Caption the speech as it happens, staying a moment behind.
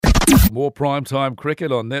More primetime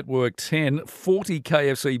cricket on Network 10. 40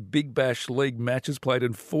 KFC Big Bash League matches played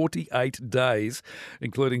in 48 days,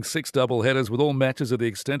 including 6 doubleheaders, with all matches of the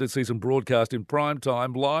extended season broadcast in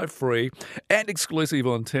primetime, live, free and exclusive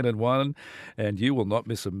on 10 and 1. And you will not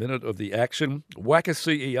miss a minute of the action. WACA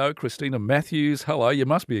CEO Christina Matthews, hello, you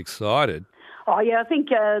must be excited. Oh, yeah, I think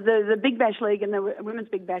the Big Bash League and the Women's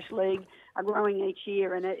Big Bash League are growing each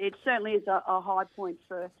year, and it certainly is a high point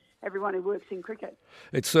for everyone who works in cricket.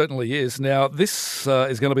 It certainly is. Now, this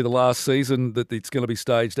is going to be the last season that it's going to be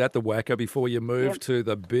staged at the WACA before you move to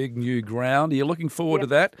the big new ground. Are you looking forward to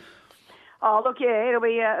that? Oh, look, yeah, it'll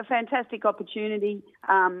be a fantastic opportunity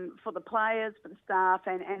for the players, for the staff,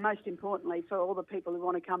 and most importantly, for all the people who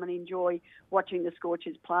want to come and enjoy watching the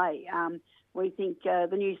Scorchers play. We think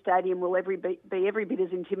the new stadium will be every bit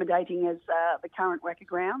as intimidating as the current WACA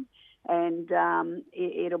ground, and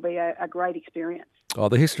it'll be a great experience. Oh,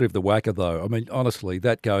 the history of the WACA, though, I mean, honestly,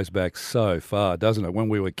 that goes back so far, doesn't it? When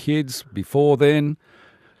we were kids, before then,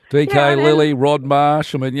 DK Lilly, Rod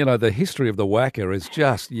Marsh, I mean, you know, the history of the WACA is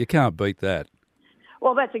just, you can't beat that.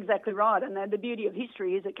 Well, that's exactly right, and the beauty of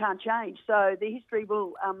history is it can't change. So the history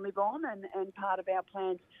will live on, and part of our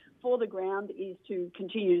plans for the ground is to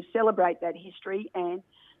continue to celebrate that history and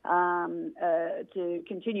to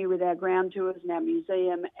continue with our ground tours and our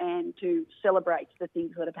museum and to celebrate the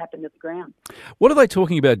things that have happened at the ground. What are they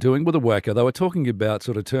talking about doing with the WACA? They were talking about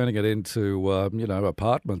sort of turning it into,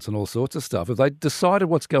 apartments and all sorts of stuff. Have they decided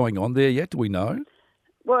what's going on there yet? Do we know?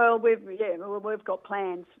 Well, we've got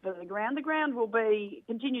plans for the ground. The ground will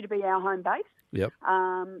continue to be our home base. Yep.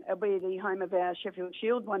 It'll be the home of our Sheffield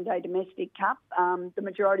Shield one-day domestic cup, the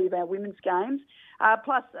majority of our women's games,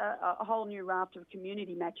 plus a whole new raft of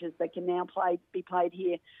community matches that can now be played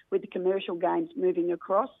here with the commercial games moving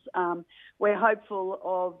across. We're hopeful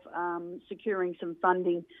of securing some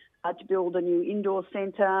funding to build a new indoor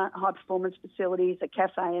centre, high-performance facilities, a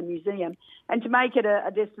cafe, a museum, and to make it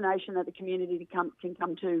a destination that the community can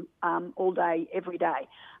come to all day, every day.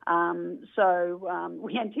 So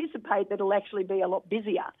we anticipate that it'll actually be a lot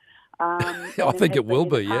busier. I think it will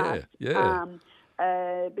be, yeah.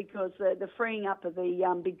 Because the freeing up of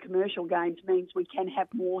the big commercial games means we can have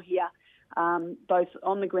more here, both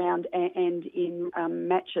on the ground and in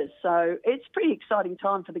matches. So it's a pretty exciting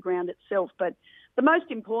time for the ground itself, but the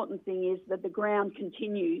most important thing is that the ground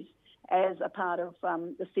continues as a part of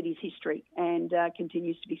the city's history and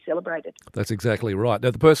continues to be celebrated. That's exactly right.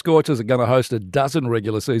 Now, the Perth Scorchers are going to host a dozen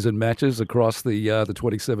regular season matches across the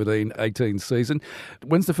 2017-18 season.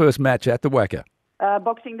 When's the first match at the WACA?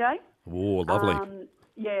 Boxing Day. Oh, lovely.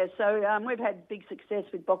 So we've had big success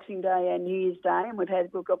with Boxing Day and New Year's Day, and we've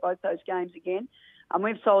got both those games again.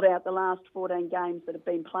 We've sold out the last 14 games that have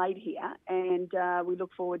been played here, and we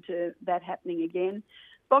look forward to that happening again.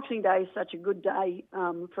 Boxing Day is such a good day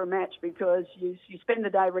for a match because you spend the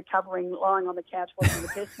day recovering, lying on the couch watching the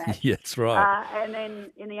test match. Yeah, that's right. And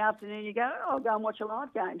then in the afternoon you go, I'll go and watch a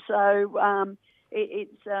live game. So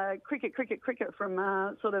it's cricket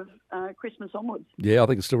from sort of Christmas onwards. Yeah, I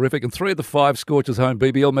think it's terrific. And 3 of the 5 Scorchers home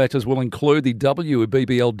BBL matches will include the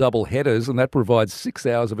WBBL double headers, and that provides 6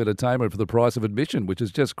 hours of entertainment for the price of admission, which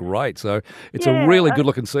is just great. So it's a really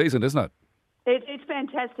good-looking season, isn't it? It's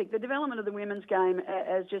fantastic. The development of the women's game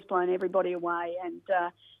has just blown everybody away. And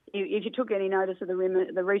if you took any notice of the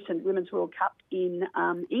recent Women's World Cup in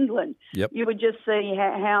England, you would just see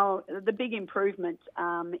how the big improvement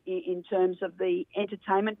in terms of the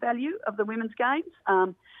entertainment value of the women's games.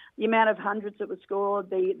 The amount of hundreds that were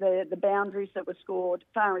scored, the boundaries that were scored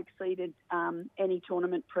far exceeded any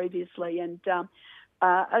tournament previously. And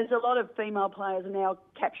as a lot of female players are now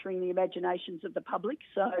capturing the imaginations of the public.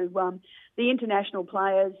 So the international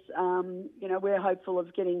players, we're hopeful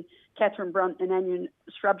of getting Catherine Brunt and Anya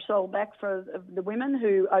Shrubsole back for the women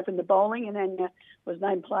who opened the bowling, and Anya was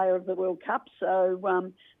named Player of the World Cup. So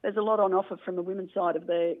there's a lot on offer from the women's side of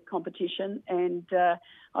the competition, and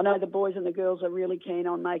I know the boys and the girls are really keen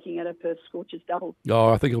on making it a Perth Scorchers double. Oh,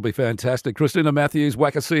 I think it'll be fantastic. Christina Matthews,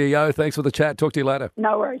 WACA CEO, thanks for the chat. Talk to you later.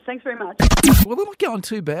 No worries. Thanks very much. Well, they're not going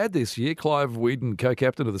too bad this year. Clive Weeden,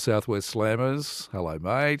 co-captain of the Southwest Slammers. Hello,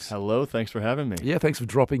 mate. Hello. Thanks for having me. Yeah, thanks for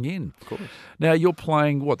dropping in. Of course. Now, you're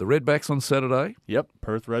playing, the Redbacks on Saturday? Yep,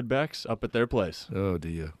 Perth Redbacks up at their place. Oh,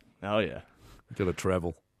 dear. Oh, yeah. Got to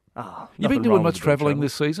travel. Oh, you've been doing much travelling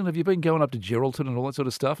this season? Have you been going up to Geraldton and all that sort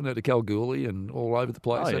of stuff and out to Kalgoorlie and all over the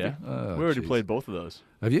place? Oh, yeah. We already played both of those.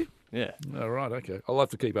 Have you? Yeah. Oh, right, okay. I'll have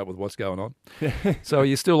to keep up with what's going on. So are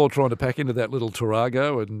you still all trying to pack into that little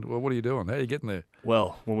Tarago, and what are you doing? How are you getting there?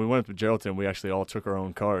 Well, when we went up to Geraldton, we actually all took our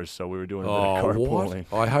own cars, so we were doing a bit of carpooling.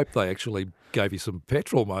 I hope they actually gave you some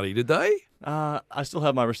petrol money, did they? I still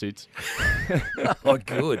have my receipts. Oh,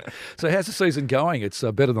 good. So how's the season going? It's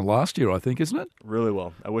better than last year, I think, isn't it? Really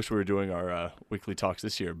well. I wish we were doing our weekly talks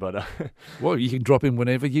this year, but... Well, you can drop in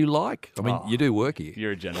whenever you like. I mean, you do work here.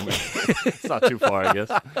 You're a gentleman. It's not too far, I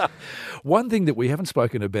guess. One thing that we haven't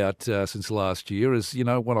spoken about since last year is,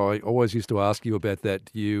 when I always used to ask you about that,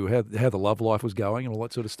 how the love life was going and all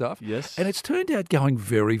that sort of stuff. Yes. And it's turned out going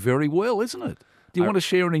very, very well, isn't it? Do you want to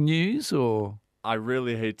share any news or... I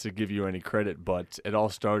really hate to give you any credit, but it all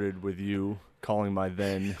started with you calling my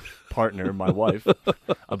then partner, my wife,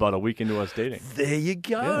 about a week into us dating. There you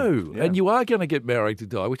go. Yeah. And you are going to get married to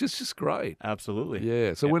Di, which is just great. Absolutely.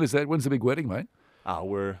 Yeah. So when is that? When's the big wedding, mate?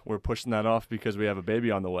 We're pushing that off because we have a baby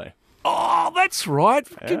on the way. Oh, that's right.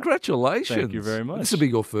 Yeah. Congratulations. Thank you very much. This will be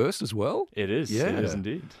your first as well. It is. Yeah. It is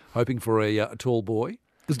indeed. Hoping for a tall boy.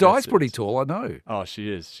 Because Di's pretty tall, I know. Oh, she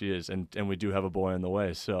is. And we do have a boy on the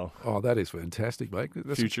way, so... Oh, that is fantastic, mate.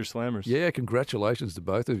 Future Slammers. Yeah, congratulations to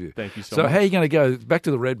both of you. Thank you so much. much. So how are you going to go, back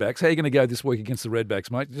to the Redbacks, how are you going to go this week against the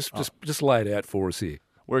Redbacks, mate? Just lay it out for us here.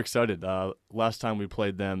 We're excited. Last time we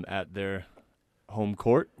played them at their home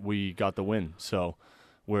court, we got the win. So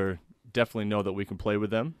we're definitely know that we can play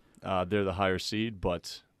with them. They're the higher seed,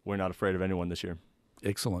 but we're not afraid of anyone this year.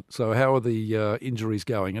 Excellent. So how are the injuries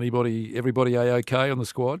going? Everybody A-OK on the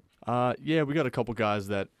squad? Yeah, we got a couple guys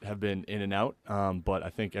that have been in and out, but I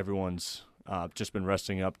think everyone's just been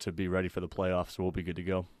resting up to be ready for the playoffs, so we'll be good to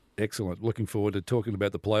go. Excellent. Looking forward to talking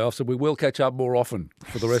about the playoffs, and we will catch up more often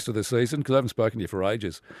for the rest of the season because I haven't spoken to you for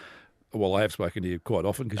ages. Well, I have spoken to you quite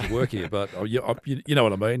often because you work here, but you know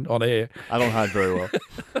what I mean, on air. I don't hide very well.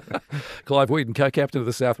 Clive Weeden, co-captain of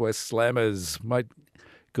the Southwest Slammers. Mate,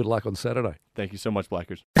 good luck on Saturday. Thank you so much,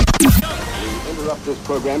 Blackers. We interrupt this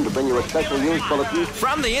program to bring you a special news bulletin.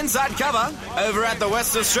 From the inside cover, over at the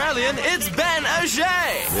West Australian, it's Ben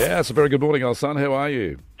O'Shea. Yeah, it's a very good morning, old son. How are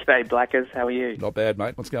you? G'day, Blackers. How are you? Not bad,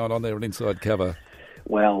 mate. What's going on there at inside cover?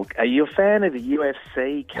 Well, are you a fan of the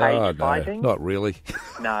UFC cage fighting? Not really.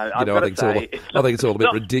 No, I think it's all a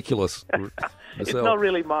bit ridiculous. It's not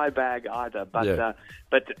really my bag either,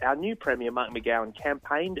 but our new Premier, Mark McGowan,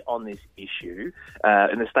 campaigned on this issue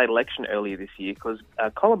in the state election earlier this year because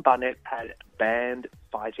Colin Barnett had banned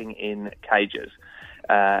fighting in cages.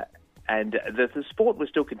 And the sport was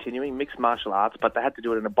still continuing, mixed martial arts, but they had to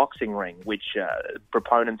do it in a boxing ring, which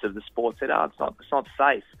proponents of the sport said, it's not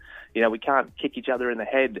safe. We can't kick each other in the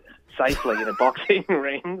head safely in a boxing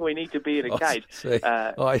ring. We need to be in a cage.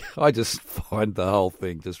 I just find the whole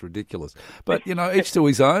thing just ridiculous. But, each to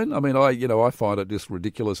his own. I mean, I find it just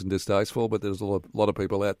ridiculous and distasteful, but there's a lot of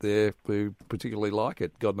people out there who particularly like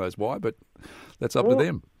it. God knows why, but that's up to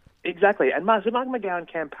them. Exactly, and Mark McGowan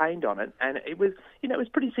campaigned on it, and it was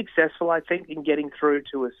pretty successful, I think, in getting through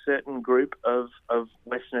to a certain group of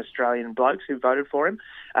Western Australian blokes who voted for him.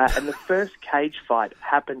 And the first cage fight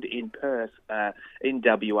happened in Perth, in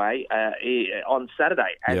WA, on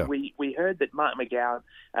Saturday, and we heard that Mark McGowan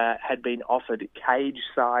had been offered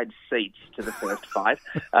cage-side seats to the first fight,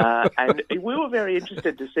 and we were very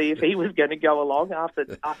interested to see if he was going to go along after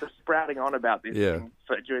sprouting on about this thing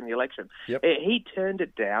during the election. Yep. He turned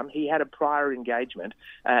it down. He had a prior engagement,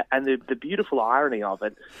 and the beautiful irony of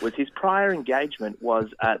it was his prior engagement was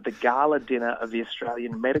the gala dinner of the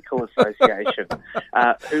Australian Medical Association,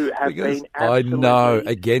 who have been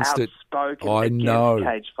absolutely against it. Against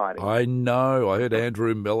cage fighting. I know. I heard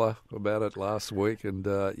Andrew Miller about it last week, and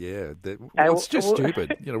it's just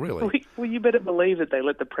stupid, really. Well, you better believe that they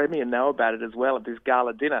let the Premier know about it as well at this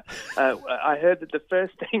gala dinner. I heard that the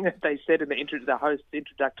first thing that they said in the host's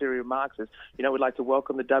introductory remarks is, we'd like to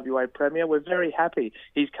welcome the WA Premier. We're very happy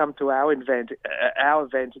he's come to our event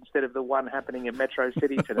instead of the one happening in Metro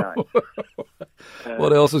City tonight.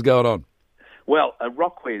 What else is going on? Well,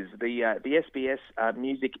 Rock Quiz, the SBS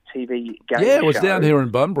music TV game show. Yeah, it was down here in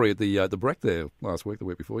Bunbury at the Breck there last week, the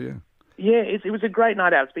week before, yeah. Yeah, it was a great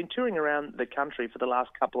night out. It's been touring around the country for the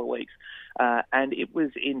last couple of weeks, and it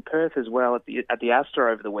was in Perth as well at the Astor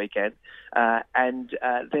over the weekend. And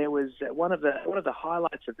there was one of the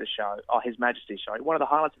highlights of the show, His Majesty's show. One of the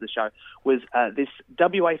highlights of the show was this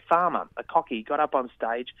WA farmer, a cocky, got up on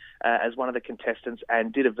stage as one of the contestants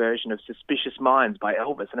and did a version of "Suspicious Minds" by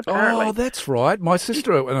Elvis. And apparently, that's right. My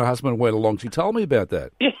sister and her husband went along. She told me about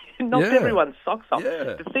that. Yeah. Knocked everyone's socks off.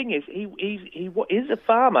 Yeah. The thing is, he is a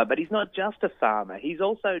farmer, but he's not not just a farmer. He's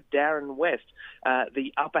also Darren West,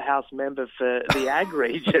 the upper house member for the Ag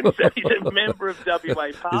region. So he's a member of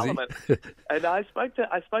WA Parliament. And I spoke to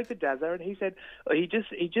Dazza, and he said he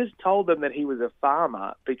just told them that he was a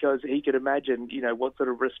farmer because he could imagine, what sort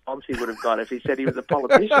of response he would have got if he said he was a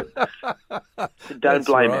politician. Don't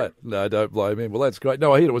blame him. No, don't blame him. Well, that's great.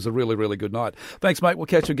 No, I hear it was a really, really good night. Thanks, mate. We'll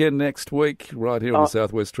catch you again next week right here on the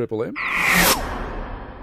Southwest Triple M.